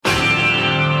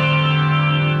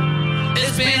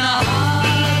been a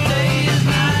hard day's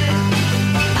night,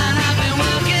 and I've been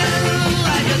working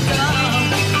like a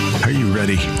dog. Are you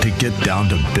ready to get down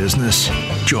to business?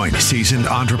 Join seasoned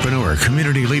entrepreneur,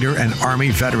 community leader, and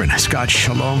Army veteran Scott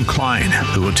Shalom Klein,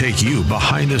 who will take you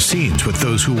behind the scenes with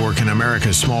those who work in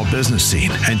America's small business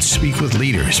scene and speak with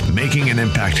leaders making an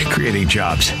impact, creating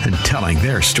jobs, and telling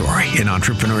their story in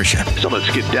entrepreneurship. So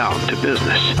let's get down to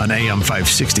business. On AM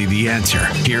 560, The Answer.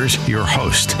 Here's your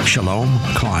host, Shalom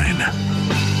Klein.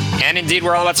 And indeed,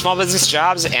 we're all about small business,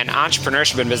 jobs, and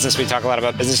entrepreneurship in business. We talk a lot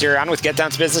about business here on with Get Down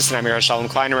to Business, and I'm your host, Shalom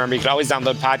Klein. Remember, you can always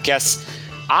download podcasts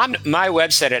on my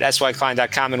website at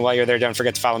syklein.com. And while you're there, don't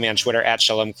forget to follow me on Twitter at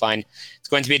Shalom Klein. It's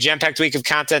going to be a jam-packed week of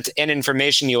content and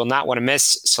information you will not want to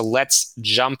miss. So let's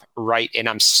jump right in.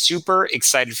 I'm super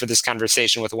excited for this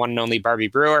conversation with one and only Barbie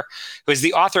Brewer, who is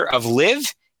the author of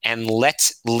Live and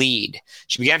Let Lead.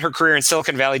 She began her career in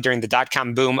Silicon Valley during the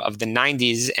dot-com boom of the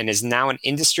 90s and is now an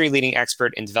industry-leading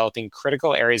expert in developing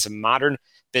critical areas of modern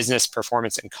business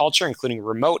performance and culture, including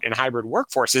remote and hybrid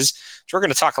workforces, which we're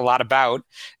going to talk a lot about.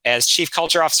 As Chief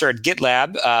Culture Officer at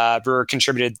GitLab, Brewer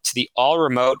contributed to the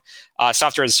all-remote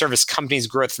software as a service company's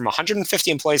growth from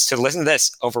 150 employees to, listen to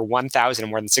this, over 1,000 in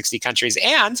more than 60 countries.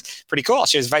 And, pretty cool,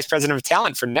 she was Vice President of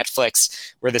Talent for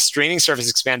Netflix, where the streaming service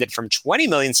expanded from 20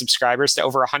 million subscribers to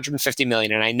over 150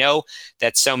 million. And I know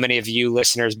that so many of you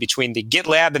listeners, between the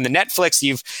GitLab and the Netflix,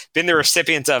 you've been the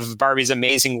recipient of Barbie's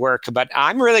amazing work. But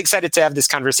I'm really excited to have this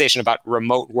conversation about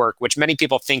remote work, which many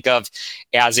people think of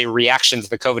as a reaction to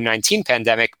the COVID-19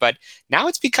 pandemic. But now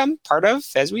it's become part of,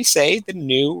 as we say, the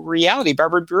new reality.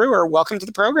 Barbie Brewer, welcome to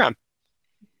the program.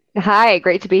 Hi,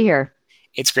 great to be here.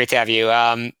 It's great to have you.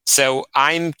 So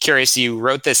I'm curious, you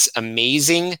wrote this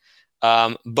amazing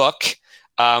book,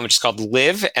 which is called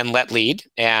Live and Let Lead.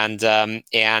 And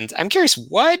I'm curious,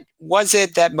 what was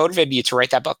it that motivated you to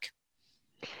write that book?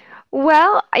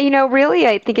 Well, really,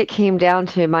 I think it came down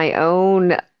to my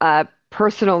own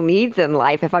personal needs in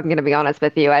life, if I'm going to be honest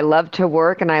with you. I love to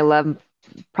work and I love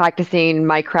practicing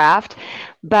my craft,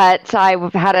 but I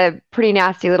had a pretty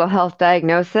nasty little health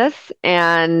diagnosis,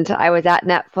 and I was at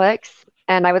Netflix,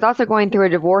 and I was also going through a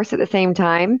divorce at the same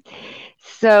time.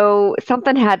 So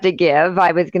something had to give.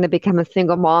 I was going to become a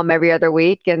single mom every other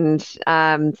week and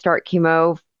start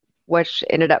chemo, which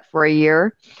ended up for a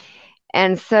year.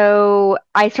 And so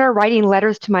I started writing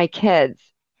letters to my kids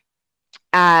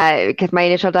because my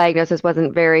initial diagnosis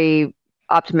wasn't very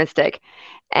optimistic.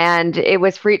 And it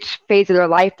was for each phase of their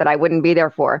life that I wouldn't be there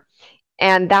for.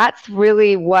 And that's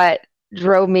really what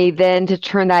drove me then to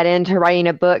turn that into writing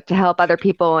a book to help other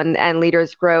people and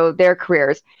leaders grow their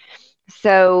careers.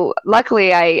 So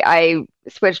luckily I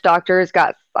switched doctors,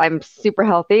 I'm super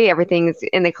healthy. Everything's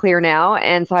in the clear now.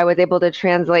 And so I was able to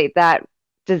translate that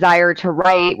desire to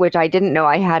write, which I didn't know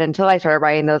I had until I started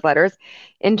writing those letters,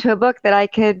 into a book that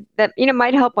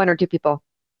might help one or two people.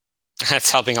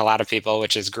 That's helping a lot of people,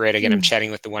 which is great. Again, I'm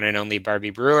chatting with the one and only Barbie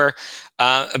Brewer.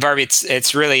 Barbie,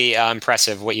 it's really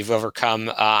impressive what you've overcome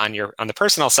on the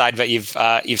personal side, but you've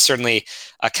certainly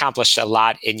accomplished a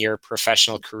lot in your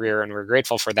professional career, and we're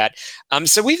grateful for that.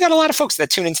 So we've got a lot of folks that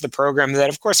tune into the program that,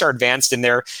 of course, are advanced in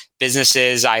their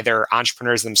businesses, either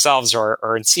entrepreneurs themselves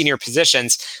or in senior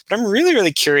positions. But I'm really,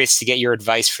 really curious to get your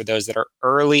advice for those that are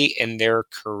early in their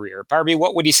career. Barbie,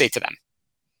 what would you say to them?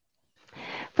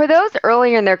 For those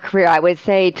earlier in their career, I would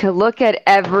say to look at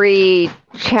every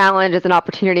challenge as an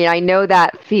opportunity. I know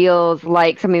that feels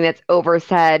like something that's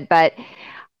oversaid, but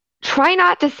try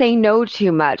not to say no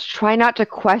too much. Try not to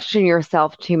question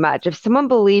yourself too much. If someone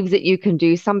believes that you can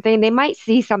do something, they might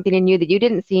see something in you that you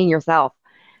didn't see in yourself.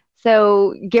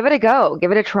 So give it a go.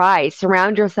 Give it a try.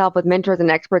 Surround yourself with mentors and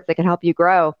experts that can help you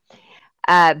grow.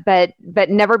 But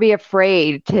never be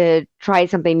afraid to try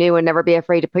something new, and never be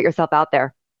afraid to put yourself out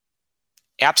there.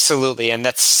 Absolutely. And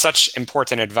that's such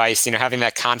important advice, having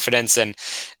that confidence and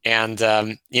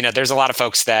there's a lot of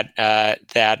folks that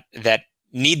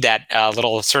need that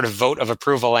little sort of vote of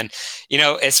approval. And,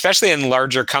 especially in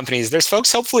larger companies, there's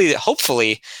folks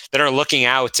hopefully that are looking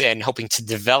out and hoping to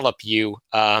develop you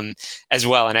as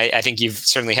well. And I think you've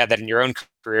certainly had that in your own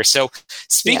career. So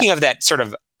speaking of that sort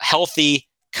of healthy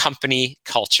company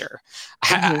culture,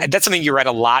 that's something you read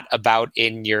a lot about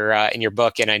in your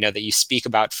book, and I know that you speak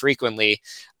about frequently.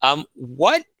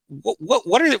 What's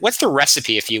the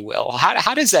recipe, if you will?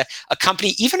 How does a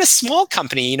company, even a small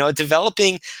company,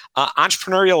 developing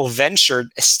entrepreneurial venture,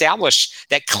 establish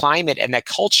that climate and that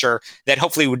culture that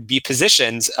hopefully would be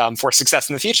positioned for success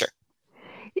in the future?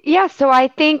 Yeah, so I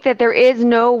think that there is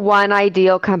no one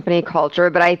ideal company culture,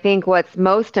 but I think what's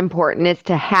most important is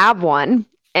to have one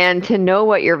and to know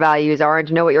what your values are and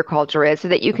to know what your culture is so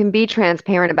that you can be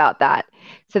transparent about that,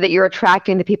 so that you're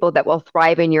attracting the people that will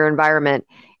thrive in your environment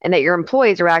and that your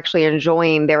employees are actually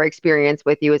enjoying their experience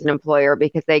with you as an employer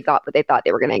because they got what they thought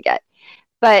they were going to get.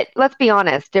 But let's be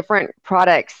honest, different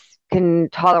products can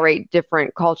tolerate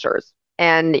different cultures.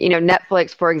 And,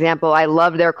 Netflix, for example, I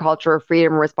love their culture of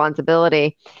freedom and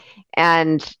responsibility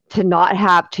and to not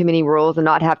have too many rules and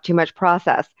not have too much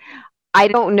process. I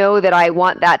don't know that I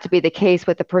want that to be the case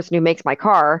with the person who makes my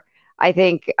car. I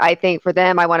think for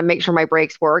them, I want to make sure my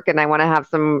brakes work, and I want to have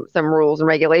some rules and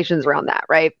regulations around that,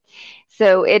 right?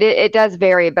 So it does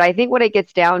vary, but I think what it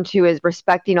gets down to is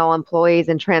respecting all employees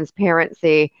and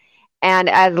transparency, and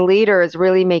as leaders,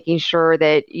 really making sure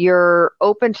that you're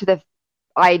open to the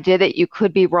idea that you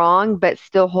could be wrong, but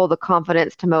still hold the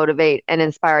confidence to motivate and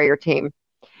inspire your team.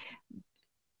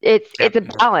 It's Yep. a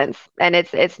balance, and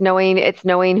it's knowing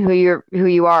who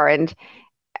you are. And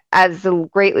as the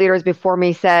great leaders before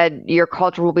me said, your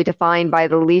culture will be defined by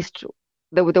the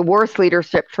worst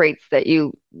leadership traits that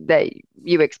you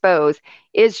expose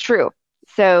is true.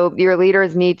 So your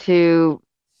leaders need to,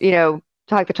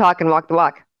 talk the talk and walk the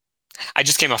walk. I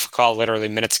just came off a call literally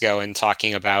minutes ago and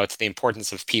talking about the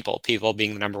importance of people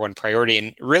being the number one priority.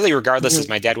 And really, regardless, Mhm. as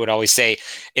my dad would always say,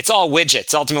 it's all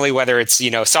widgets. Ultimately, whether it's,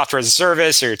 software as a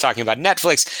service or you're talking about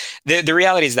Netflix, the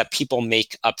reality is that people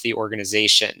make up the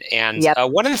organization. And Yep.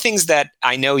 one of the things that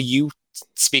I know you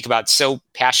speak about so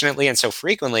passionately and so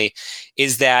frequently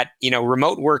is that,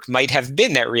 remote work might have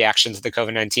been that reaction to the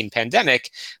COVID-19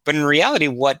 pandemic, but in reality,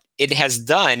 what it has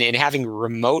done in having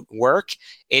remote work,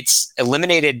 it's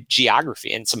eliminated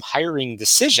geography and some hiring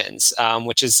decisions,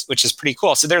 which is pretty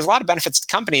cool. So there's a lot of benefits to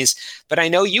companies, but I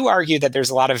know you argue that there's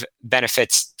a lot of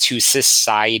benefits to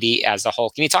society as a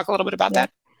whole. Can you talk a little bit about Yeah.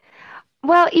 that?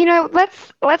 Well,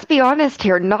 let's be honest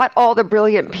here. Not all the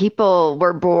brilliant people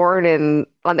were born in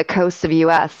on the coasts of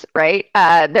U.S., right?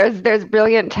 There's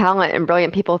brilliant talent and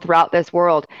brilliant people throughout this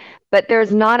world, but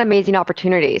there's not amazing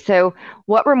opportunity. So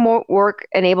what remote work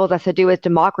enables us to do is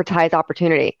democratize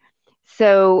opportunity.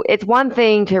 So it's one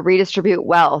thing to redistribute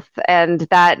wealth, and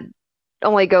that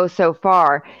only goes so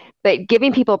far. But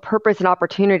giving people purpose and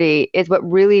opportunity is what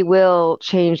really will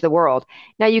change the world.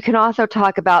 Now, you can also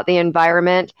talk about the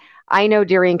environment. I know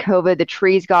during COVID, the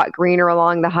trees got greener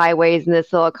along the highways in the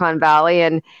Silicon Valley.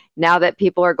 And now that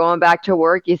people are going back to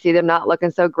work, you see them not looking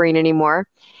so green anymore.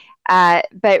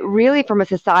 But really, from a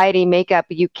society makeup,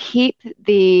 you keep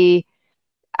the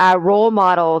role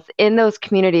models in those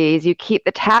communities, you keep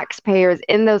the taxpayers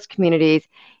in those communities,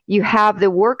 you have the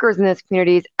workers in those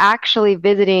communities actually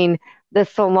visiting the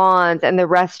salons and the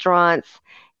restaurants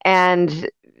and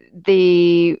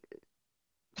the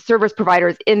service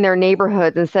providers in their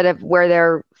neighborhoods instead of where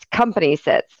their company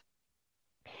sits.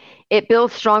 It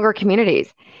builds stronger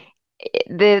communities.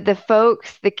 The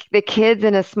folks, the kids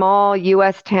in a small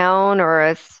U.S. town or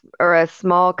a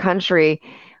small country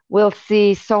will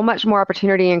see so much more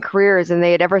opportunity in careers than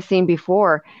they had ever seen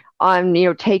before on,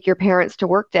 take your parents to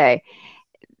work day.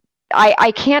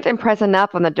 I can't impress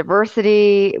enough on the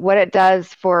diversity, what it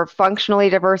does for functionally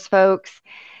diverse folks,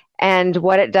 and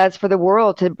what it does for the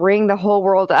world to bring the whole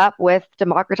world up with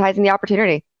democratizing the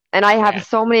opportunity. And I have Yeah.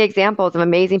 so many examples of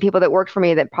amazing people that worked for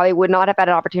me that probably would not have had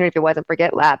an opportunity if it wasn't for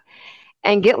GitLab.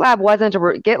 And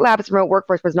GitLab's remote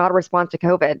workforce was not a response to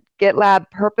COVID. GitLab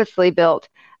purposely built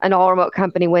an all remote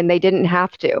company when they didn't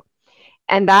have to.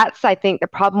 And that's, I think, the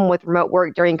problem with remote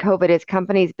work during COVID is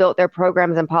companies built their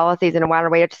programs and policies in a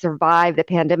way to survive the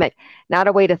pandemic, not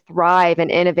a way to thrive and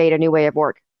innovate a new way of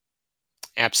work.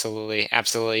 Absolutely,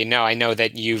 absolutely. No, I know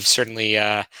that you've certainly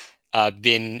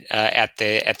been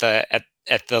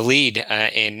at the lead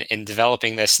in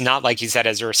developing this. Not like you said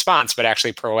as a response, but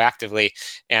actually proactively,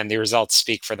 and the results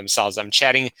speak for themselves. I'm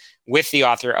chatting with the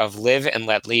author of Live and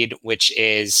Let Lead, which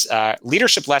is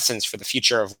leadership lessons for the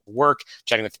future of work.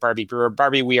 Chatting with Barbie Brewer.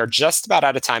 Barbie, we are just about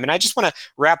out of time, and I just want to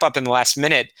wrap up in the last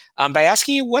minute by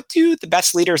asking you, what do the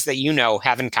best leaders that you know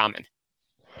have in common?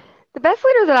 The best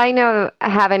leaders that I know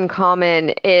have in common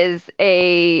is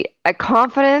a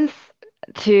confidence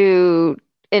to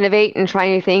innovate and try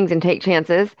new things and take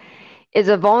chances, is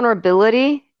a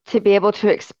vulnerability to be able to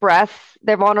express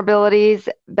their vulnerabilities,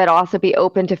 but also be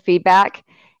open to feedback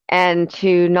and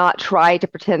to not try to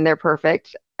pretend they're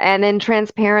perfect. And then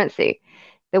transparency,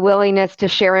 the willingness to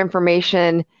share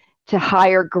information, to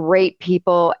hire great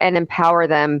people and empower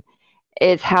them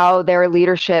is how their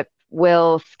leadership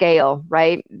will scale,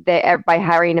 right? By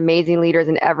hiring amazing leaders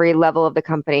in every level of the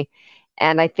company.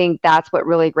 And I think that's what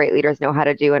really great leaders know how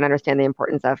to do and understand the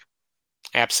importance of.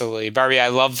 Absolutely. Barbie, I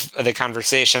love the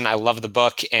conversation. I love the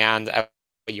book, and I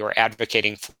you're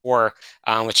advocating for,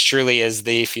 which truly is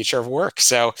the future of work.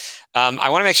 So I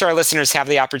want to make sure our listeners have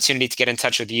the opportunity to get in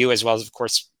touch with you, as well as, of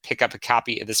course, pick up a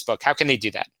copy of this book. How can they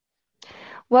do that?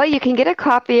 Well, you can get a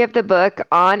copy of the book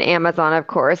on Amazon, of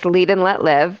course, Lead and Let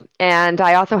Live. And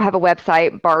I also have a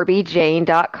website,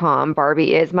 barbiejane.com.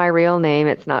 Barbie is my real name.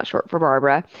 It's not short for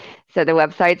Barbara. So the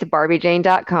website's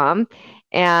barbiejane.com.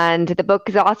 And the book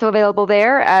is also available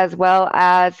there, as well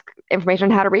as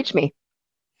information on how to reach me.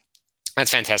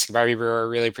 That's fantastic. Barbie Brewer,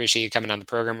 really appreciate you coming on the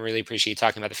program. Really appreciate you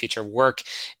talking about the future of work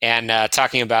and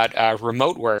talking about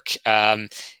remote work,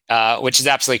 which is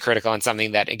absolutely critical and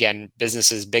something that, again,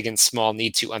 businesses big and small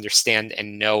need to understand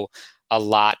and know a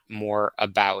lot more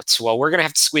about. Well, we're going to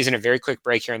have to squeeze in a very quick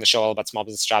break here on the show all about small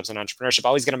business jobs and entrepreneurship.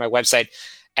 Always get on my website,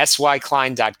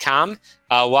 syklein.com.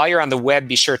 While you're on the web,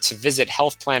 be sure to visit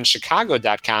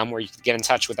healthplanchicago.com, where you can get in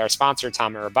touch with our sponsor,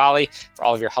 Tom Arabali, for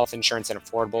all of your health insurance and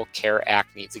Affordable Care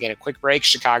Act needs. Again, a quick break.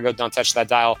 Chicago, don't touch that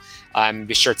dial.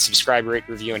 Be sure to subscribe, rate,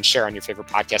 review, and share on your favorite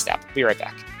podcast app. We'll be right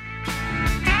back.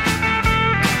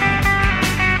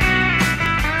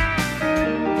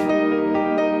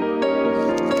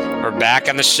 We're back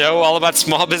on the show, all about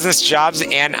small business jobs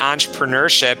and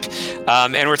entrepreneurship.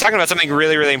 And we're talking about something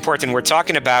really, really important. We're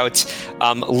talking about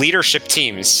leadership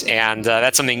teams. And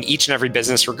that's something each and every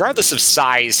business, regardless of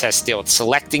size, has to deal with: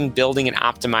 selecting, building, and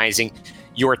optimizing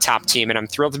your top team. And I'm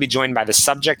thrilled to be joined by the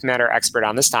subject matter expert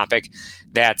on this topic.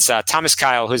 That's Thomas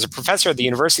Keil, who's a professor at the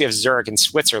University of Zurich in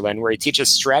Switzerland, where he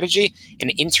teaches strategy and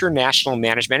international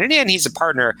management. And he's a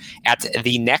partner at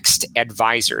the Next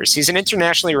Advisors. He's an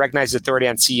internationally recognized authority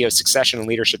on CEO succession and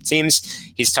leadership teams.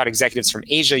 He's taught executives from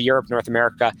Asia, Europe, North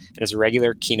America, and is a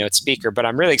regular keynote speaker. But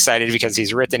I'm really excited because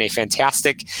he's written a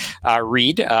fantastic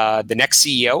read, The Next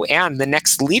CEO and The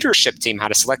Next Leadership Team: How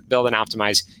to Select, Build, and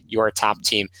Optimize Your Top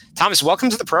Team. Thomas, welcome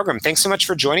to the program. Thanks so much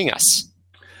for joining us.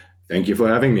 Thank you for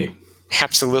having me.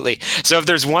 Absolutely. So if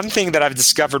there's one thing that I've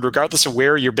discovered, regardless of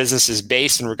where your business is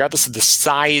based and regardless of the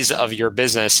size of your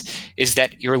business, is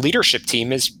that your leadership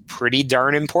team is pretty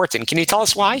darn important. Can you tell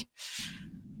us why?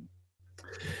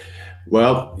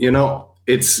 Well,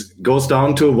 it goes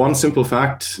down to one simple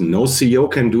fact. No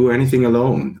CEO can do anything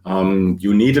alone.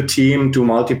 You need a team to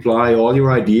multiply all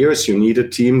your ideas. You need a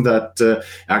team that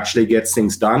actually gets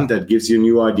things done, that gives you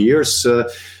new ideas.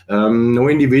 No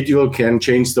individual can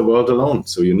change the world alone.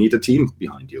 So you need a team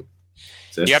behind you.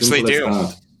 You absolutely do.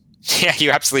 Yeah, you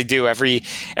absolutely do.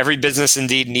 Every business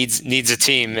indeed needs a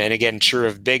team, and again, true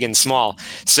of big and small.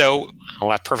 So,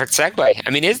 that perfect segue. I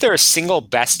mean, is there a single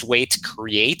best way to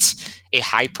create a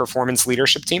high performance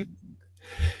leadership team?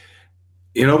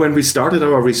 When we started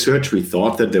our research, we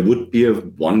thought that there would be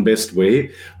one best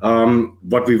way.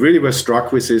 What we really were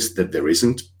struck with is that there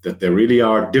isn't, that there really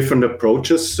are different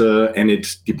approaches, and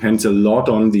it depends a lot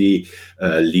on the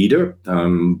leader.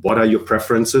 What are your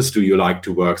preferences? Do you like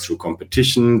to work through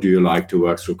competition? Do you like to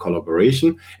work through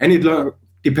collaboration? And it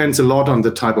depends a lot on the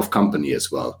type of company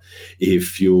as well.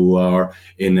 If you are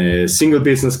in a single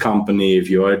business company,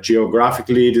 if you are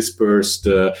geographically dispersed,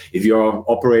 if you're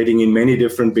operating in many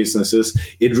different businesses,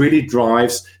 it really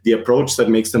drives the approach that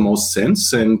makes the most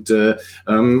sense. And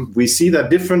we see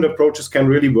that different approaches can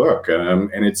really work.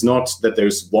 And it's not that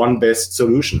there's one best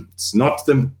solution. It's not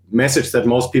the message that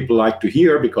most people like to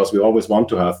hear, because we always want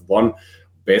to have one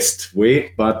best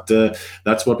way, but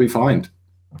that's what we find.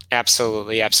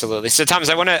 Absolutely, absolutely. So, Thomas,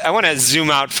 I want to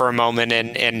zoom out for a moment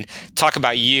and talk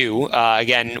about you.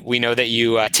 Again, we know that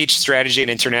you teach strategy and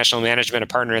international management, a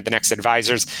partner at the Next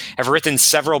Advisors, have written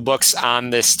several books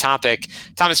on this topic.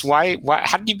 Thomas,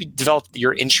 how did you develop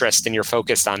your interest and your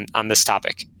focus on this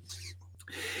topic?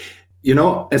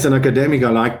 As an academic,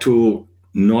 I like to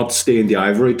not stay in the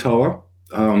ivory tower.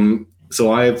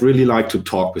 So I really like to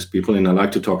talk with people, and I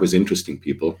like to talk with interesting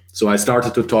people. So I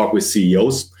started to talk with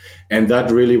CEOs, and that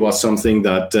really was something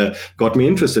that got me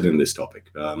interested in this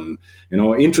topic.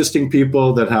 Interesting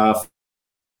people that have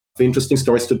interesting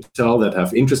stories to tell, that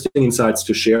have interesting insights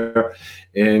to share.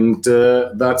 And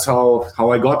that's how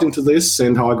I got into this,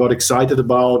 and how I got excited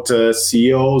about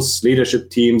CEOs,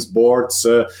 leadership teams, boards,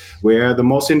 where the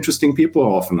most interesting people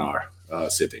often are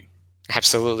sitting.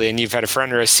 Absolutely. And you've had a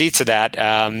front row seat to that,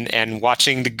 and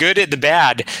watching the good and the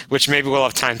bad, which maybe we'll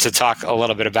have time to talk a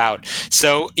little bit about.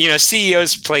 So,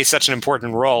 CEOs play such an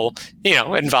important role,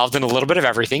 involved in a little bit of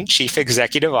everything, chief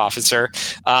executive officer.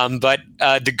 But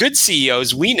the good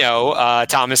CEOs, we know,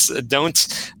 Thomas, don't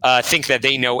think that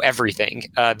they know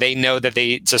everything. They know that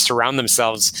they to surround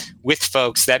themselves with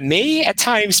folks that may at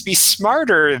times be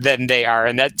smarter than they are.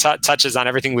 And that touches on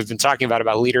everything we've been talking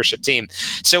about leadership team.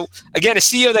 So again, a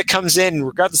CEO that comes in,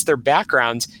 regardless of their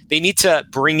background, they need to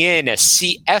bring in a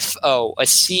CFO, a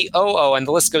COO, and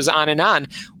the list goes on and on.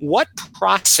 What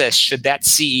process should that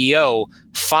CEO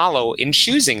follow in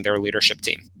choosing their leadership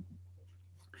team?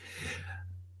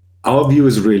 Our view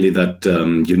is really that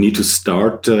you need to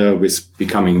start with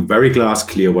becoming very glass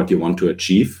clear what you want to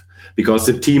achieve, because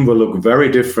the team will look very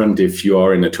different if you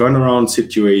are in a turnaround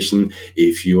situation,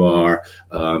 if you are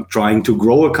trying to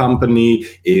grow a company,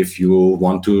 if you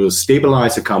want to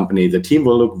stabilize a company. The team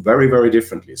will look very, very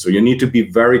differently. So you need to be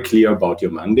very clear about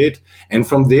your mandate. And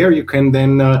from there, you can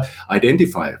then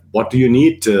identify what do you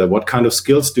need, what kind of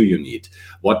skills do you need,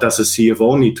 what does a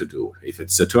CFO need to do? If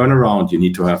it's a turnaround, you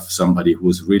need to have somebody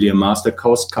who's really a master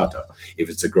cost cutter. If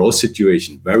it's a growth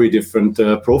situation, very different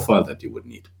profile that you would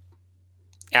need.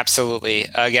 Absolutely.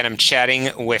 Again, I'm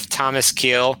chatting with Thomas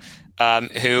Keil,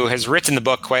 who has written the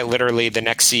book, quite literally, The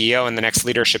Next CEO and the Next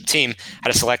Leadership Team,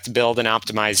 How to Select, Build, and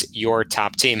Optimize Your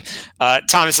Top Team.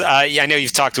 Thomas, I know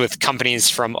you've talked with companies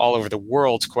from all over the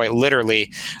world, quite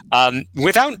literally.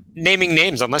 Without naming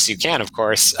names, unless you can, of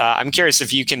course, I'm curious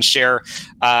if you can share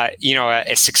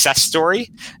a success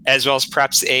story, as well as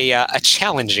perhaps a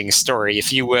challenging story,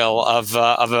 if you will, of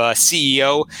a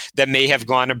CEO that may have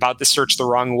gone about the search the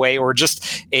wrong way, or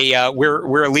just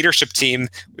where a leadership team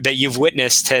that you've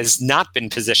witnessed has not been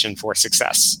positioned for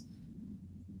success.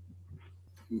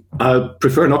 I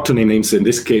prefer not to name names in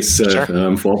this case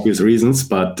Sure. For obvious reasons,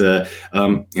 but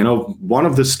one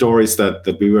of the stories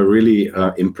that we were really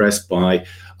impressed by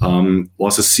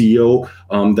was a CEO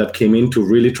that came in to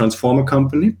really transform a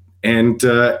company. And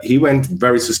he went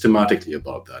very systematically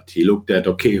about that. He looked at,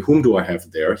 okay, whom do I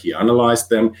have there? He analyzed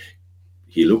them.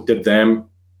 He looked at them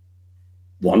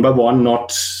one by one,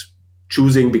 not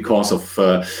choosing because of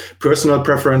personal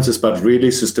preferences, but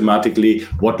really systematically,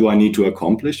 what do I need to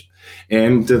accomplish?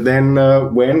 And then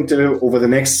went over the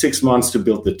next 6 months to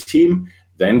build the team,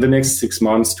 then the next 6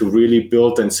 months to really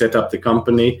build and set up the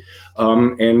company,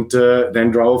 and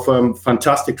then drove a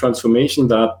fantastic transformation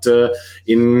that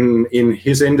in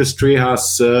his industry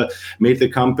has made the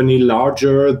company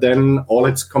larger than all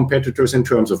its competitors in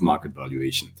terms of market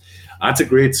valuation. That's a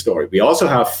great story. We also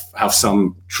have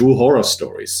some true horror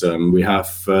stories. We have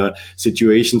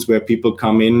situations where people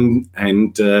come in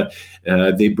and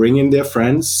they bring in their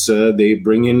friends. They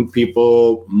bring in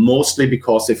people mostly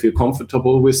because they feel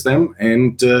comfortable with them,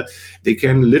 and they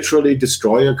can literally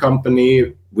destroy a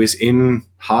company within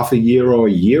half a year or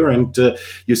a year. And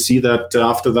you see that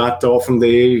after that, often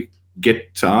they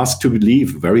get asked to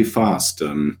leave very fast.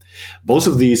 Both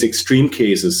of these extreme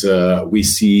cases we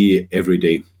see every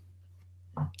day.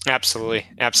 Absolutely.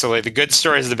 The good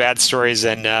stories, the bad stories,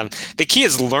 and the key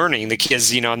is learning. The key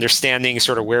is, understanding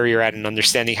sort of where you're at and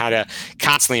understanding how to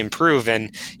constantly improve.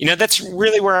 And, that's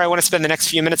really where I want to spend the next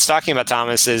few minutes talking about,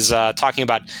 Thomas, is talking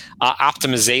about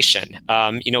optimization.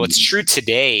 It's true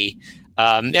today.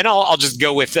 And I'll just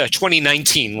go with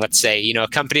 2019, let's say, a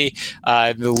company,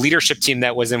 the leadership team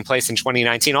that was in place in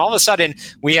 2019, all of a sudden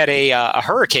we had a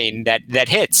hurricane that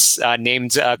hits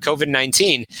named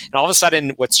COVID-19. And all of a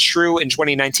sudden what's true in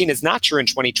 2019 is not true in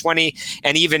 2020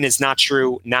 and even is not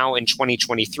true now in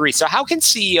 2023. So how can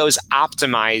CEOs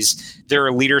optimize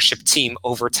their leadership team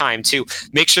over time to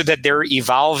make sure that they're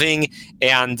evolving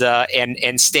and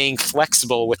staying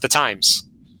flexible with the times?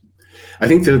 I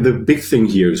think the big thing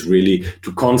here is really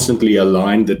to constantly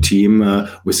align the team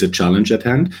with the challenge at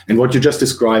hand. And what you just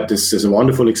described is a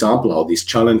wonderful example how these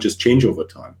challenges change over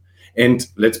time. And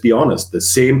let's be honest, the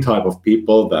same type of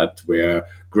people that were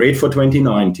great for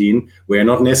 2019 were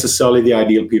not necessarily the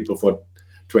ideal people for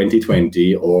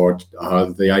 2020 or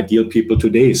the ideal people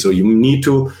today. So you need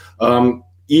to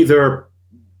either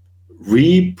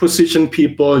reposition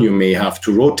people, you may have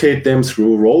to rotate them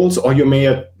through roles, or you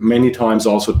may many times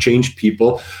also change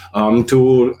people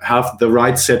to have the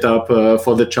right setup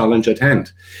for the challenge at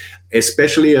hand.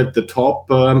 Especially at the top,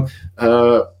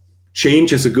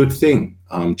 change is a good thing.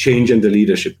 Change in the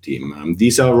leadership team.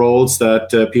 These are roles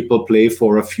that people play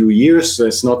for a few years.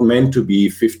 It's not meant to be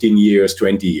 15 years,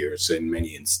 20 years in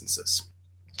many instances.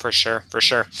 For sure.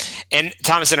 And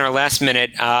Thomas, in our last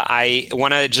minute, I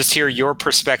want to just hear your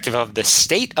perspective of the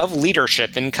state of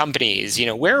leadership in companies.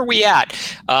 Where are we at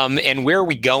and where are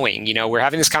we going? We're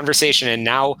having this conversation, and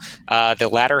now the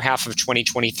latter half of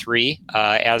 2023,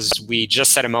 as we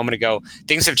just said a moment ago,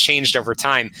 things have changed over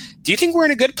time. Do you think we're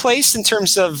in a good place in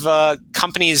terms of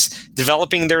companies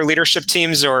developing their leadership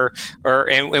teams,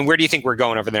 and where do you think we're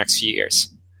going over the next few years?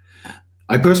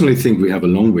 I personally think we have a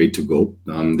long way to go.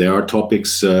 There are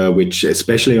topics which,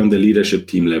 especially on the leadership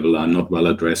team level, are not well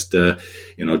addressed.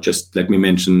 Just let me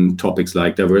mention topics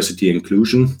like diversity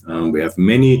inclusion. We have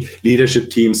many leadership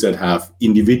teams that have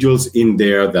individuals in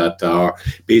there that are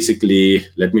basically,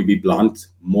 let me be blunt,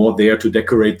 more there to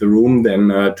decorate the room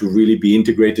than to really be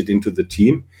integrated into the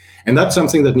team. And that's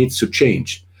something that needs to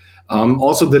change.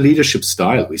 Also, the leadership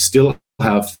style. We still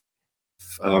have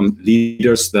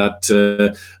leaders that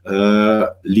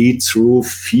lead through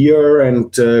fear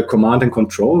and command and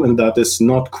control, and that is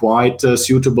not quite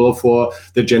suitable for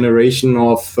the generation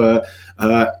of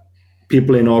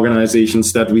people in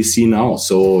organizations that we see now.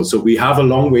 So we have a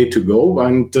long way to go,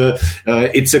 and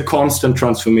it's a constant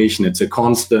transformation. It's a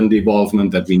constant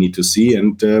evolvement that we need to see,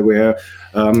 and where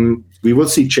we will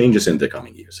see changes in the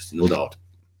coming years, no doubt.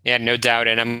 Yeah, no doubt.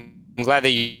 And I'm glad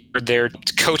that you're there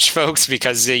to coach folks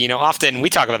because, often we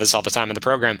talk about this all the time in the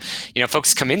program,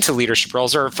 folks come into leadership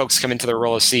roles or folks come into the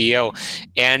role of CEO.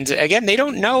 And again, they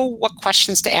don't know what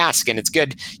questions to ask. And it's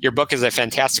good. Your book is a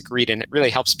fantastic read and it really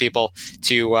helps people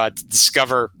to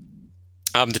discover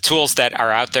the tools that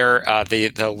are out there,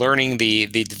 the learning, the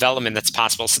development that's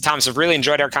possible. So Thomas, I've really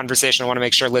enjoyed our conversation. I want to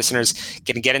make sure listeners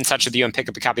can get in touch with you and pick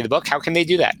up a copy of the book. How can they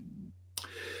do that?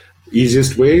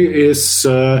 Easiest way is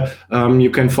you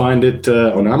can find it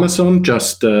on Amazon.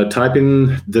 Just type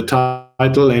in the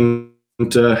title and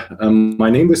my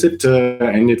name with it,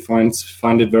 and it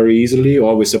find it very easily.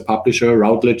 Or with a publisher,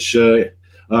 Routledge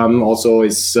also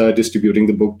is distributing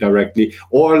the book directly.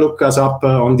 Or look us up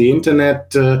on the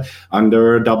internet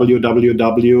under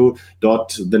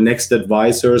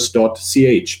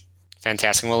www.thenextadvisors.ch.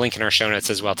 Fantastic. We'll link in our show notes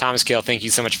as well. Thomas Keil, thank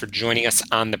you so much for joining us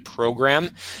on the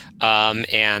program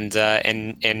and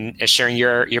sharing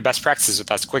your best practices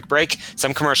with us. Quick break,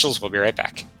 some commercials. We'll be right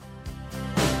back.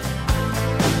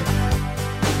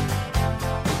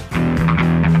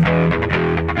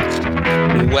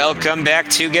 Welcome back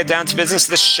to Get Down to Business,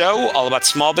 the show all about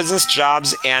small business,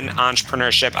 jobs, and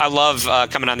entrepreneurship. I love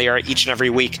coming on the air each and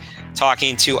every week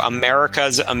talking to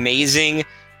America's amazing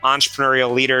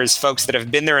entrepreneurial leaders, folks that have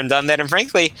been there and done that. And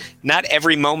frankly, not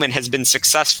every moment has been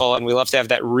successful. And we love to have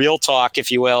that real talk,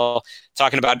 if you will,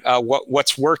 talking about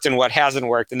what's worked and what hasn't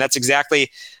worked. And that's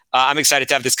exactly, I'm excited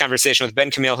to have this conversation with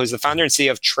Ben Camille, who's the founder and CEO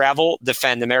of Travel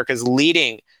Defend, America's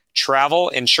leading travel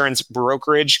insurance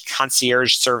brokerage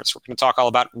concierge service. We're going to talk all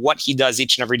about what he does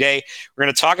each and every day. We're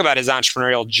going to talk about his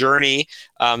entrepreneurial journey,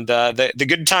 the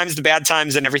good times, the bad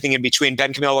times, and everything in between.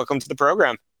 Ben Camille, welcome to the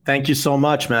program. Thank you so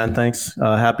much, man. Thanks.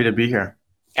 Happy to be here.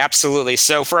 Absolutely.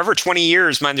 So for over 20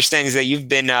 years, my understanding is that you've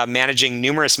been managing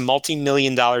numerous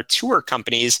multi-million-dollar tour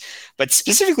companies, but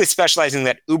specifically specializing in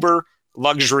that Uber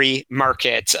luxury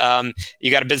market. You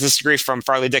got a business degree from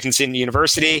Farley Dickinson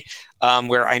University,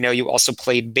 where I know you also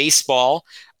played baseball.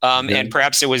 And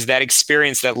perhaps it was that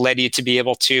experience that led you to be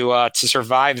able to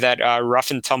survive that rough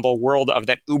and tumble world of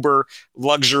that Uber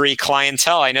luxury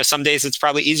clientele. I know some days it's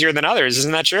probably easier than others.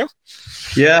 Isn't that true?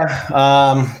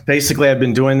 Yeah. Basically, I've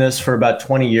been doing this for about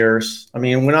 20 years. I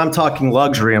mean, when I'm talking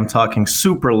luxury, I'm talking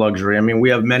super luxury. I mean, we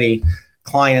have many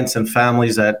clients and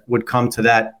families that would come to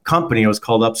that company. It was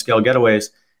called Upscale Getaways,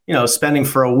 spending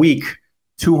for a week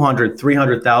 $200,000,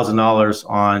 $300,000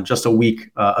 on just a week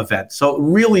event. So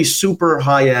really super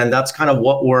high end. That's kind of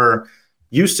what we're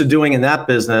used to doing in that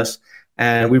business.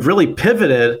 And we've really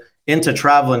pivoted into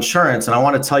travel insurance. And I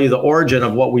want to tell you the origin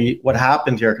of what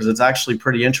happened here, because it's actually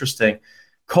pretty interesting.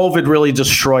 COVID really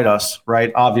destroyed us,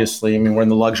 right? Obviously, I mean, we're in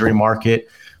the luxury market.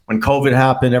 When COVID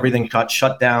happened, everything got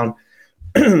shut down.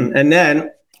 And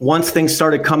then once things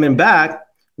started coming back,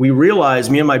 we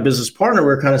realized, me and my business partner, we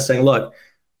were kind of saying, look,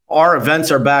 our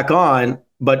events are back on,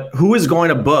 but who is going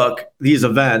to book these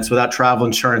events without travel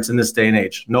insurance in this day and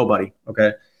age? Nobody.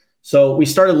 Okay. So we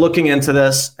started looking into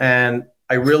this, and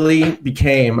I really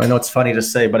became, I know it's funny to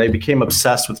say, but I became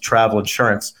obsessed with travel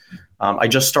insurance. I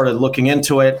just started looking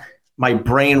into it. My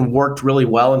brain worked really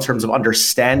well in terms of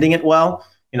understanding it well.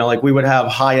 Like we would have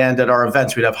high end at our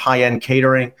events, we'd have high end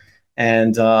catering,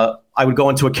 and I would go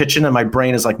into a kitchen and my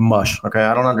brain is like mush. Okay.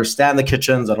 I don't understand the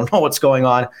kitchens. I don't know what's going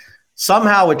on.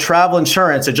 Somehow with travel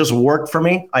insurance, it just worked for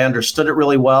me. I understood it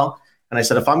really well. And I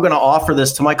said, if I'm going to offer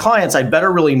this to my clients, I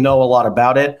better really know a lot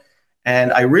about it.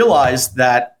 And I realized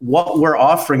that what we're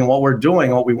offering and what we're doing,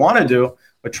 what we want to do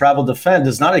with Travel Defend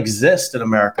does not exist in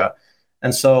America.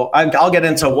 And so I'll get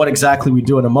into what exactly we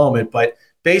do in a moment. But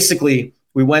basically,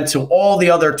 we went to all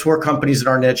the other tour companies in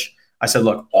our niche. I said,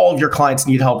 look, all of your clients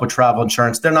need help with travel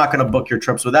insurance. They're not going to book your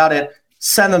trips without it.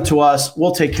 Send them to us.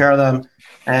 We'll take care of them.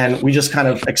 And we just kind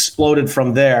of exploded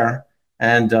from there.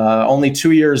 And only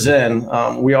 2 years in,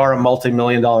 we are a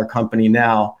multi-million-dollar company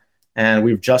now. and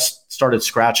we've just started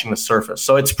scratching the surface.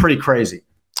 So it's pretty crazy.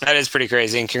 That is pretty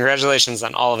crazy, and congratulations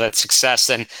on all of that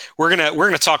success. And we're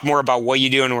gonna talk more about what you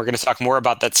do, and we're gonna talk more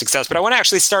about that success. But I want to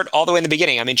actually start all the way in the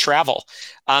beginning. I mean, travel.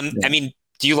 I mean,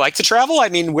 do you like to travel? I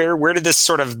mean, where did this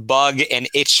sort of bug and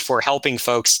itch for helping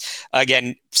folks?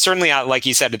 Again, certainly like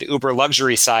you said, the Uber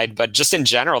luxury side, but just in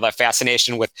general, that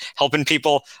fascination with helping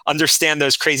people understand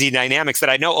those crazy dynamics that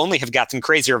I know only have gotten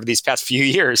crazier over these past few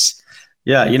years.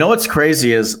 Yeah, you know what's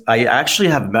crazy is I actually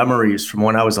have memories from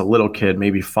when I was a little kid,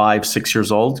 maybe 5, 6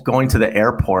 years old, going to the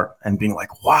airport and being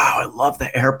like, wow, I love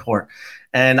the airport.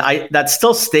 And that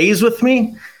still stays with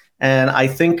me. And I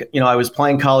think, I was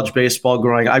playing college baseball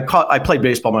growing up. I played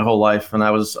baseball my whole life, and I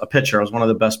was a pitcher. I was one of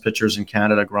the best pitchers in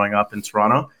Canada growing up in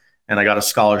Toronto, and I got a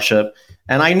scholarship.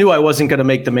 And I knew I wasn't going to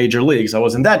make the major leagues. I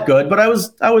wasn't that good, but I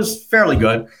was fairly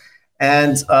good.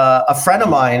 And a friend of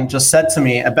mine just said to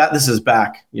me, I bet this is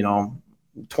back,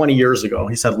 20 years ago.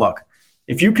 He said, look,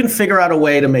 if you can figure out a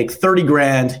way to make 30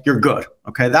 grand, you're good.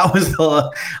 Okay. That was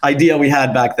the idea we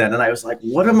had back then. And I was like,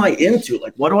 what am I into?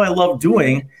 Like, what do I love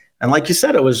doing? And like you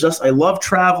said, it was just, I love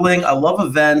traveling. I love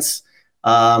events.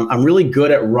 I'm really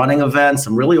good at running events.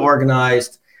 I'm really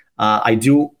organized. I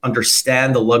do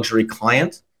understand the luxury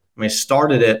client. I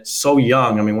started it so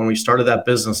young. When we started that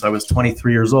business, I was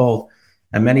 23 years old,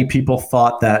 and many people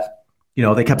thought that,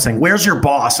 they kept saying, where's your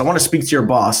boss? I want to speak to your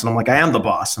boss. And I'm like, I am the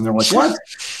boss. And they're like, what?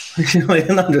 I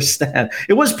didn't understand.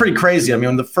 It was pretty crazy.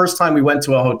 The first time we went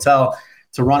to a hotel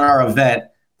to run our event,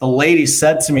 the lady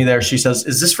said to me there, she says,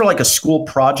 is this for like a school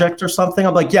project or something?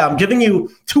 I'm like, yeah, I'm giving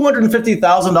you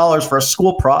 $250,000 for a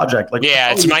school project. Like,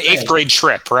 yeah, it's my 8th grade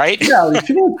trip, right? Yeah,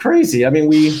 people are crazy.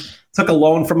 We took a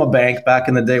loan from a bank back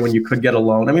in the day when you could get a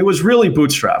loan. It was really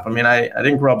bootstrap. I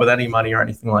didn't grow up with any money or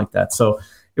anything like that. So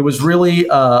it was really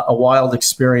a wild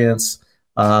experience.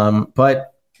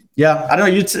 But yeah, I don't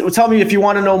know. You tell me if you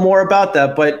want to know more about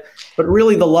that. But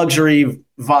really, the luxury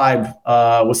vibe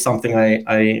was something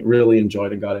I really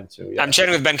enjoyed and got into. Yeah. I'm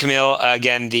chatting with Ben Camille,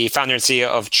 again, the founder and CEO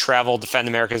of Travel Defend,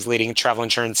 America's leading travel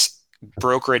insurance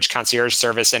brokerage concierge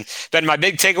service. And Ben, my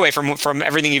big takeaway from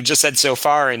everything you've just said so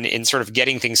far in sort of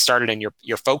getting things started and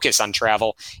your focus on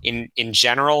travel in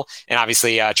general, and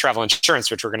obviously travel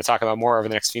insurance, which we're going to talk about more over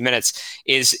the next few minutes,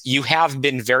 is you have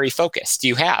been very focused.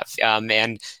 You have.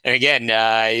 And again,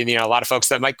 a lot of folks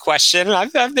that might question,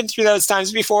 I've been through those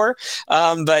times before,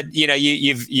 but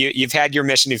you've had your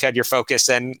mission, you've had your focus,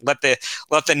 and let the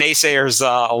naysayers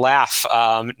laugh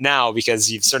now,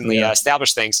 because you've certainly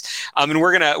established things. And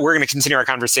we're gonna continue our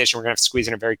conversation. We're gonna have to squeeze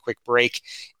in a very quick break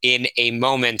in a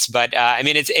moment, but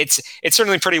it's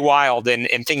certainly pretty wild. And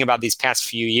thinking about these past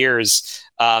few years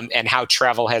and how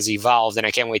travel has evolved, and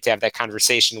I can't wait to have that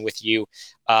conversation with you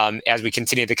as we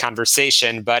continue the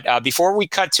conversation. But before we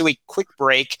cut to a quick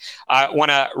break, I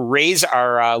want to raise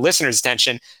our listeners'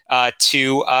 attention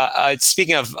to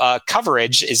speaking of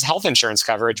coverage, is health insurance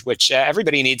coverage, which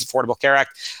everybody needs. Affordable Care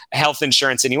Act health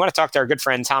insurance. And you want to talk to our good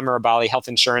friend Tom Mirabali, health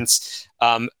insurance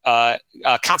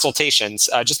consultations.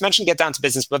 Just mention Get Down to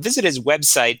Business, but visit his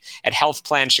website at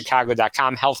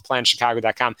healthplanchicago.com,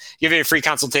 healthplanchicago.com. Give you a free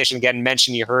consultation. Again,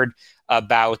 mention you heard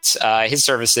about his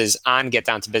services on Get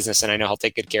Down to Business, and I know he'll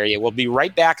take good care of you. We'll be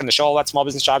right back on the show all about small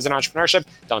business, jobs, and entrepreneurship.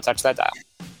 Don't touch that dial.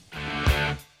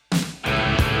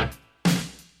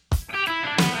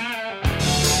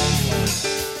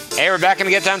 Hey, we're back on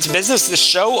Get Down to Business, the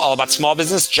show all about small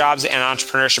business, jobs, and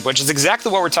entrepreneurship, which is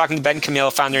exactly what we're talking to Ben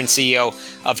Camille, founder and CEO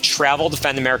of Travel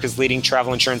Defend, America's leading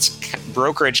travel insurance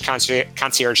brokerage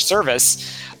concierge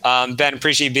service. Ben,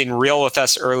 appreciate you being real with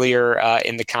us earlier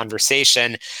in the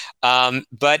conversation.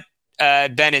 But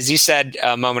Ben, as you said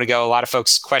a moment ago, a lot of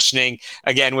folks questioning,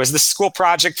 again, was this a school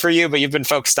project for you? But you've been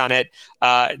focused on it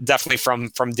definitely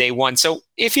from day one. So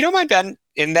if you don't mind, Ben,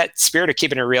 in that spirit of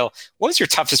keeping it real, what was your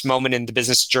toughest moment in the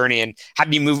business journey, and how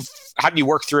did you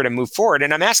work through it and move forward?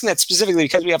 And I'm asking that specifically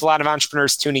because we have a lot of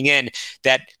entrepreneurs tuning in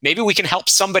that maybe we can help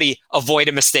somebody avoid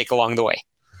a mistake along the way.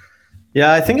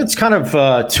 Yeah, I think it's kind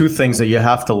of two things that you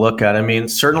have to look at.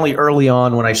 Certainly early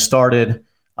on when I started,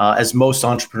 as most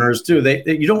entrepreneurs do,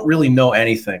 you don't really know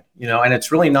anything, and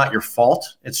it's really not your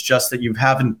fault. It's just that you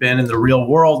haven't been in the real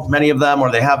world, many of them,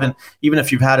 or they haven't, even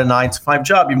if you've had a 9-to-5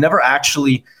 job, you've never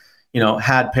actually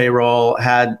had payroll,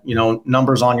 had,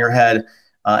 numbers on your head,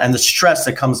 and the stress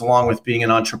that comes along with being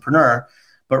an entrepreneur.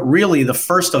 But really the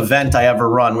first event I ever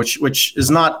run, which is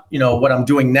not, what I'm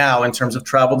doing now in terms of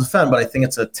Travel Defend, but I think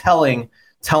it's a telling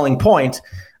point.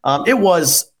 It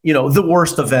was, the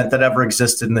worst event that ever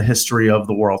existed in the history of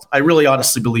the world. I really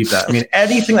honestly believe that.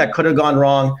 Anything that could have gone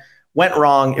wrong, went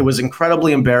wrong. It was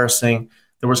incredibly embarrassing.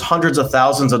 There was hundreds of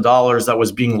thousands of dollars that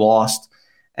was being lost.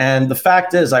 And the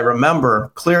fact is, I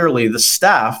remember clearly the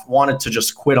staff wanted to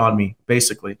just quit on me,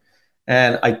 basically.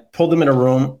 And I pulled them in a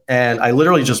room and I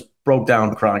literally just broke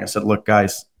down crying. I said, look,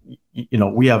 guys,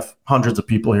 we have hundreds of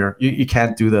people here. You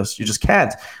can't do this. You just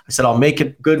can't. I said, I'll make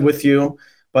it good with you.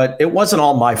 But it wasn't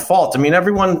all my fault. I mean,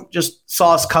 everyone just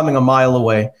saw us coming a mile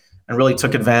away and really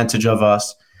took advantage of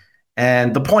us.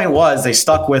 And the point was they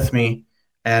stuck with me.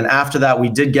 And after that, we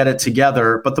did get it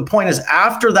together. But the point is,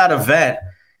 after that event,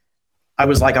 I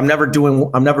was like, I'm never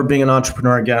being an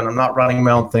entrepreneur again. I'm not running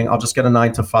my own thing. I'll just get a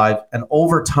 9-to-5. And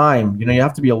over time, you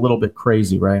have to be a little bit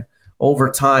crazy, right? Over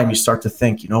time, you start to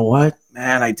think, you know what,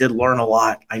 man, I did learn a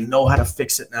lot. I know how to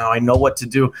fix it now. I know what to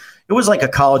do. It was like a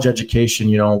college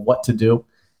education, what to do.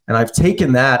 And I've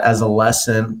taken that as a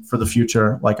lesson for the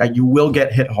future. Like you will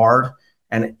get hit hard.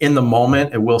 And in the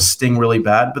moment, it will sting really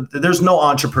bad. But there's no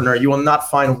entrepreneur. You will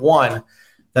not find one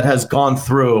that has gone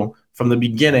through from the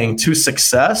beginning to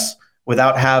success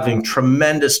without having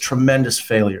tremendous, tremendous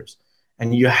failures.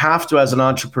 And you have to, as an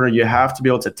entrepreneur, you have to be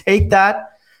able to take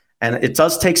that. And it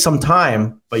does take some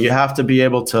time, but you have to be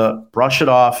able to brush it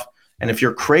off. And if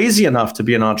you're crazy enough to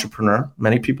be an entrepreneur,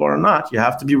 many people are not. You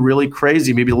have to be really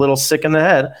crazy, maybe a little sick in the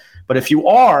head. But if you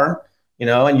are,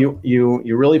 and you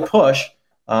really push,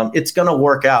 it's going to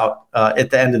work out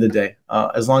at the end of the day,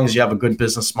 as long as you have a good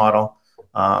business model.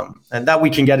 And that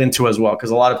we can get into as well, because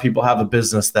a lot of people have a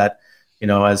business that,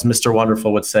 as Mr.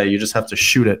 Wonderful would say, you just have to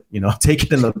shoot it, take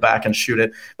it in the back and shoot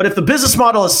it. But if the business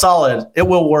model is solid, it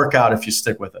will work out if you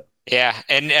stick with it. Yeah,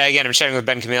 and again, I'm chatting with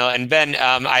Ben Camille, and Ben,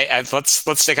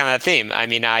 let's stick on that theme. I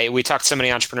mean, we talked to so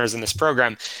many entrepreneurs in this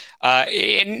program,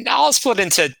 and I'll split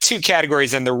into two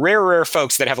categories, and the rare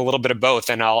folks that have a little bit of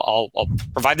both, and I'll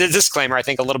provide the disclaimer. I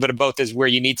think a little bit of both is where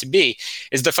you need to be.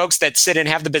 Is the folks that sit and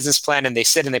have the business plan, and they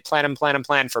sit and they plan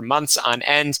for months on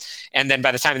end, and then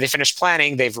by the time they finish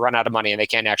planning, they've run out of money and they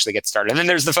can't actually get started. And then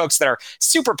there's the folks that are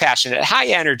super passionate, high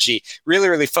energy, really,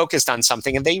 really focused on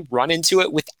something, and they run into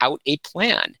it without a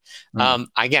plan.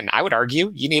 Again, I would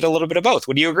argue you need a little bit of both.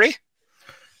 Would you agree?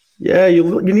 Yeah,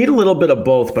 you need a little bit of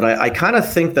both, but I kind of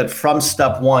think that from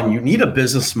step one, you need a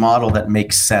business model that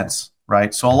makes sense,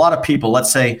 right? So a lot of people,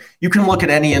 let's say you can look at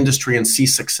any industry and see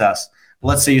success.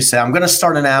 Let's say you say, I'm going to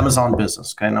start an Amazon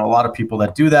business. Okay, I know a lot of people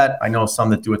that do that. I know some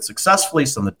that do it successfully,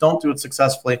 some that don't do it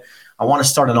successfully. I want to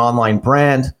start an online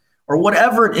brand or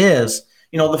whatever it is.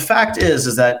 The fact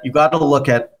is that you got to look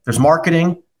at, there's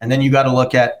marketing, and then you got to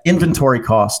look at inventory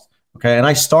cost. Okay, and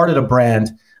I started a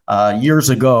brand years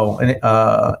ago, and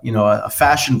a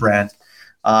fashion brand,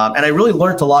 and I really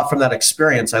learned a lot from that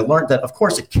experience. I learned that, of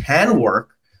course, it can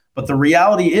work, but the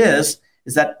reality is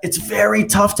that it's very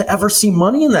tough to ever see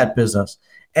money in that business.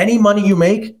 Any money you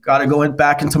make, got to go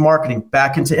back into marketing,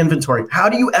 back into inventory. How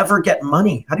do you ever get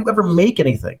money? How do you ever make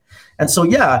anything? And so,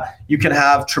 yeah, you can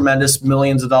have tremendous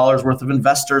millions of dollars worth of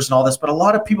investors and all this, but a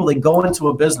lot of people, they go into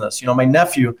a business. My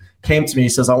nephew came to me, he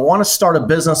says, I want to start a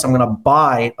business. I'm going to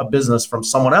buy a business from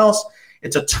someone else.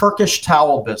 It's a Turkish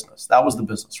towel business. That was the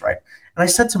business, right? And I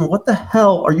said to him, what the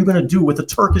hell are you going to do with a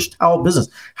Turkish towel business?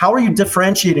 How are you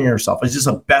differentiating yourself? Is this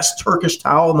the best Turkish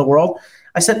towel in the world?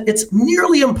 I said, it's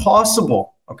nearly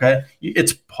impossible. Okay,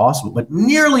 it's possible, but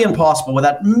nearly impossible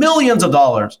without millions of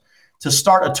dollars to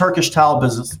start a Turkish towel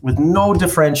business with no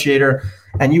differentiator.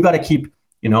 And you got to keep,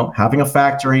 having a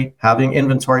factory, having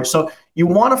inventory. So you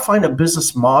want to find a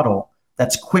business model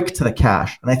that's quick to the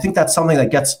cash. And I think that's something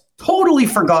that gets totally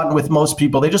forgotten with most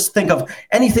people. They just think of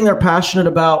anything they're passionate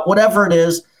about, whatever it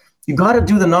is. You got to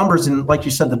do the numbers. And like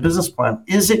you said, the business plan,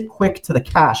 is it quick to the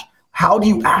cash? How do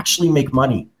you actually make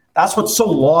money? That's what's so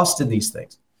lost in these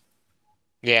things.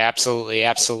 Yeah, absolutely.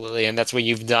 Absolutely. And that's what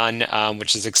you've done,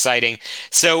 which is exciting.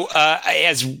 So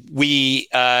as we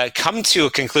come to a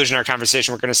conclusion of our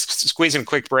conversation, we're going to squeeze in a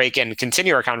quick break and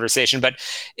continue our conversation. But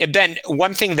Ben,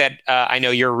 one thing that I know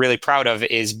you're really proud of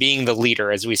is being the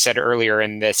leader, as we said earlier,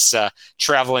 in this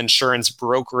travel insurance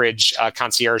brokerage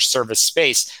concierge service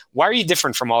space. Why are you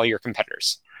different from all your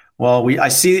competitors? Well, I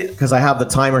see, because I have the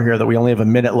timer here, that we only have a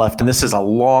minute left, and this is a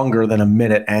longer than a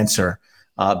minute answer.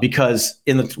 Because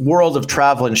in the world of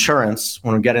travel insurance,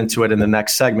 when we get into it in the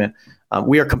next segment,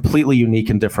 we are completely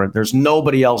unique and different. There's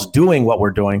nobody else doing what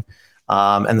we're doing.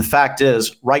 And the fact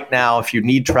is, right now, if you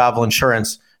need travel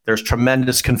insurance, there's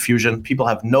tremendous confusion. People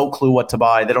have no clue what to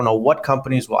buy. They don't know what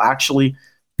companies will actually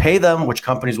pay them, which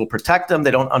companies will protect them. They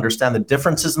don't understand the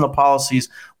differences in the policies,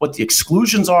 what the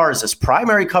exclusions are. Is this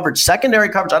primary coverage, secondary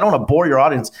coverage? I don't want to bore your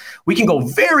audience. We can go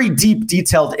very deep,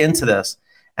 detailed into this.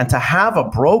 And to have a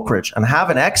brokerage and have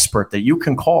an expert that you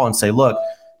can call and say, look,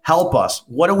 help us.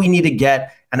 What do we need to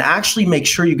get? And actually make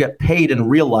sure you get paid in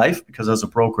real life, because as a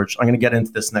brokerage, I'm going to get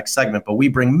into this next segment, but we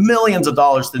bring millions of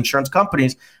dollars to insurance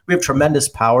companies. We have tremendous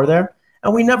power there,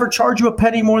 and we never charge you a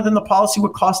penny more than the policy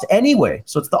would cost anyway.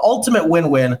 So it's the ultimate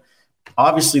win-win.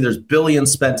 Obviously, there's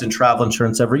billions spent in travel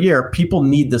insurance every year. People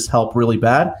need this help really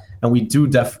bad, and we do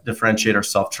differentiate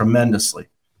ourselves tremendously.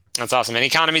 That's awesome. And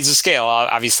economies of scale.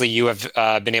 Obviously, you have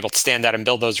been able to stand out and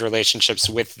build those relationships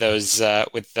with those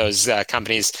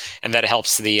companies, and that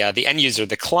helps the end user,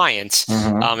 the client,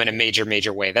 in a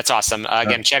major way. That's awesome.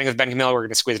 Again, chatting with Ben Camille. We're going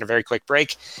to squeeze in a very quick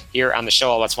break here on the show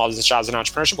all about small business jobs and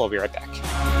entrepreneurship. We'll be right back.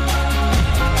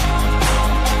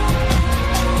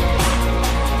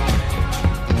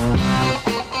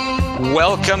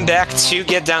 Welcome back to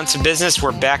Get Down to Business.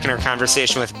 We're back in our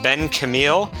conversation with Ben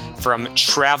Camille from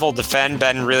Travel Defend.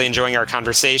 Ben, really enjoying our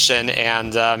conversation,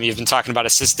 and you've been talking about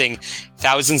assisting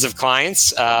thousands of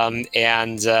clients, and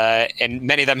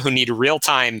many of them who need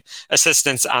real-time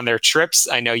assistance on their trips.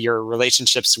 I know your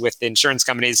relationships with the insurance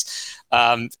companies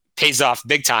pays off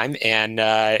big time, and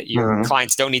your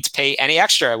clients don't need to pay any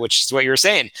extra, which is what you were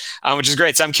saying, which is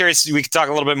great. So I'm curious, we could talk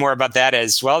a little bit more about that,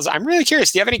 as well as I'm really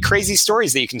curious, do you have any crazy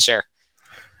stories that you can share?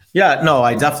 Yeah, no,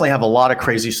 I definitely have a lot of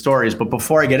crazy stories. But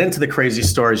before I get into the crazy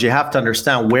stories, you have to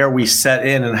understand where we set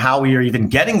in and how we are even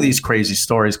getting these crazy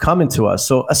stories coming to us.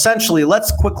 So essentially,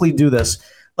 let's quickly do this.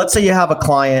 Let's say you have a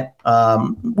client.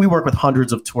 We work with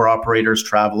hundreds of tour operators,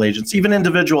 travel agents, even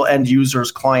individual end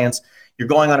users, clients. You're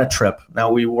going on a trip. Now,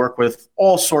 we work with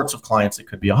all sorts of clients. It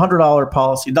could be a $100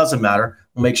 policy. It doesn't matter.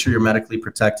 We'll make sure you're medically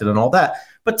protected and all that.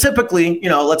 But typically,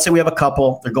 let's say we have a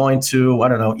couple, they're going to,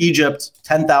 Egypt,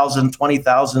 $10,000, $20,000,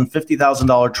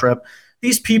 $50,000 trip.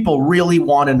 These people really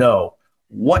want to know,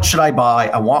 what should I buy?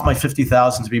 I want my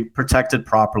 $50,000 to be protected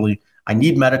properly. I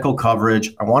need medical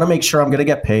coverage. I want to make sure I'm going to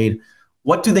get paid.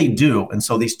 What do they do? And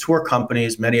so these tour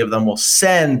companies, many of them will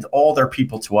send all their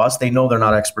people to us. They know they're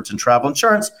not experts in travel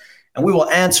insurance, and we will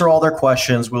answer all their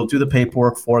questions. We'll do the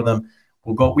paperwork for them.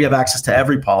 We have access to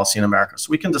every policy in America, so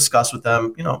we can discuss with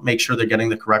them, make sure they're getting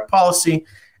the correct policy.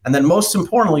 And then most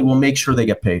importantly, we'll make sure they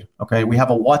get paid. Okay. We have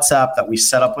a WhatsApp that we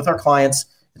set up with our clients.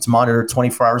 It's monitored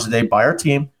 24 hours a day by our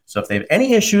team. So if they have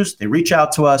any issues, they reach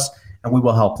out to us and we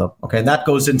will help them. Okay. And that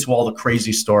goes into all the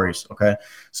crazy stories. Okay.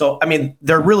 So,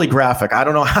 they're really graphic. I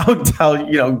don't know how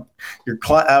your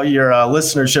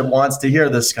listenership wants to hear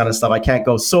this kind of stuff. I can't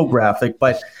go so graphic,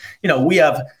 but, we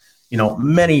have,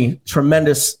 many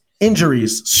tremendous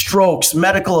injuries, strokes,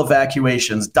 medical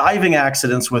evacuations, diving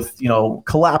accidents with,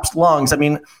 collapsed lungs.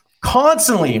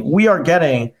 Constantly we are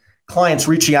getting clients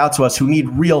reaching out to us who need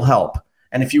real help.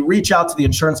 And if you reach out to the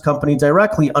insurance company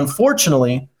directly,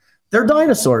 unfortunately, they're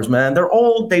dinosaurs, man. They're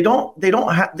old.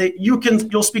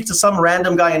 You'll speak to some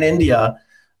random guy in India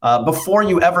before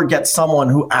you ever get someone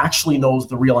who actually knows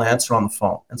the real answer on the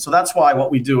phone. And so that's why what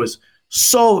we do is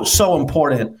so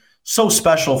important, so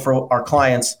special for our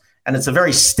clients. And it's a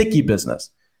very sticky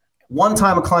business. One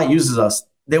time a client uses us,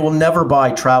 they will never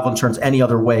buy travel insurance any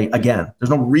other way again. There's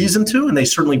no reason to, and they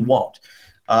certainly won't.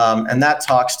 And that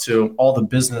talks to all the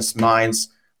business minds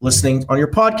listening on your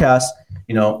podcast.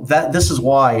 That this is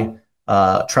why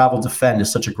Travel Defend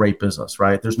is such a great business,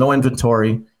 right? There's no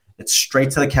inventory. It's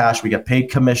straight to the cash. We get paid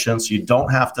commission, so you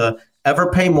don't have to ever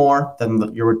pay more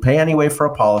than you would pay anyway for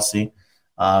a policy.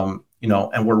 And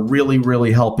we're really,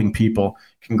 really helping people.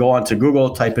 You can go onto Google,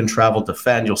 type in Travel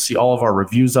Defend. You'll see all of our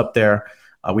reviews up there.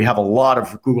 We have a lot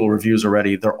of Google reviews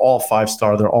already. They're all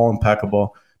 5-star. They're all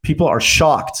impeccable. People are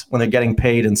shocked when they're getting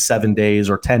paid in 7 days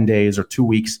or 10 days or 2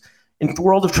 weeks. In the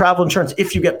world of travel insurance,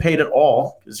 if you get paid at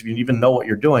all, because if you even know what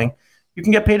you're doing, you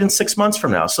can get paid in 6 months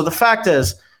from now. So the fact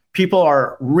is, people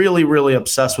are really, really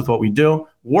obsessed with what we do.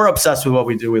 We're obsessed with what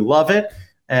we do. We love it.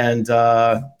 And,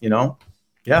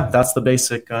 that's the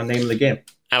basic name of the game.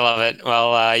 I love it.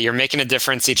 Well, you're making a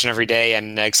difference each and every day,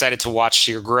 and excited to watch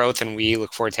your growth. And we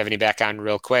look forward to having you back on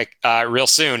real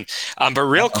soon. But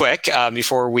real quick,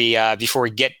 before we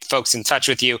get folks in touch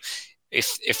with you,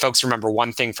 if folks remember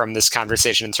one thing from this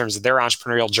conversation in terms of their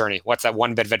entrepreneurial journey, what's that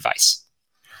one bit of advice?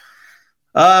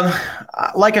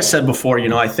 Like I said before,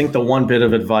 I think the one bit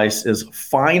of advice is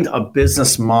find a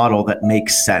business model that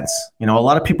makes sense. A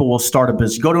lot of people will start a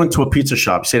business. You go into a pizza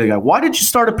shop, you say to the guy, "Why did you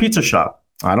start a pizza shop?"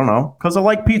 "I don't know, because I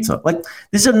like pizza."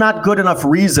 These are not good enough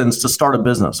reasons to start a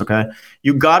business. Okay.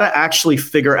 You got to actually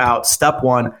figure out, step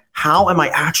one, how am I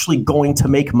actually going to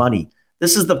make money?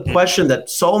 This is the question that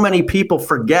so many people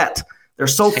forget. They're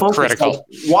so focused on,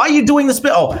 why are you doing this?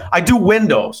 Oh, I do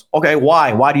windows. Okay,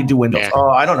 why? Why do you do windows? Yeah.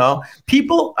 Oh, I don't know.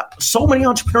 People, so many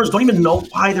entrepreneurs don't even know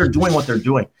why they're doing what they're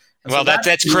doing. And Well, so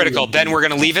that's really critical. Ben, important. we're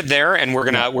going to leave it there, and we're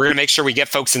gonna make sure we get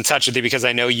folks in touch with you, because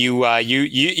I know you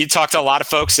talk to a lot of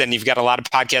folks, and you've got a lot of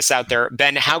podcasts out there.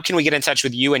 Ben, how can we get in touch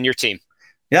with you and your team?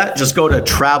 Yeah, just go to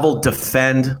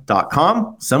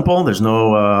traveldefend.com. Simple. There's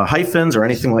no hyphens or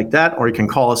anything like that. Or you can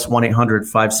call us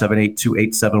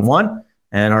 1-800-578-2871,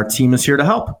 and our team is here to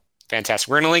help. Fantastic.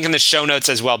 We're going to link in the show notes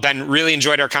as well. Ben, really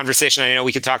enjoyed our conversation. I know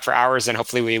we could talk for hours, and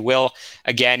hopefully we will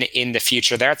again in the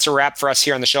future. That's a wrap for us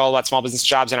here on the show, all about small business,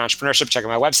 jobs, and entrepreneurship. Check out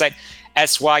my website,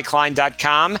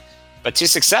 syklein.com. But to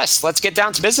success, let's get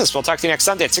down to business. We'll talk to you next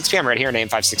Sunday at 6 p.m. right here on AM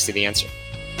 560 The Answer.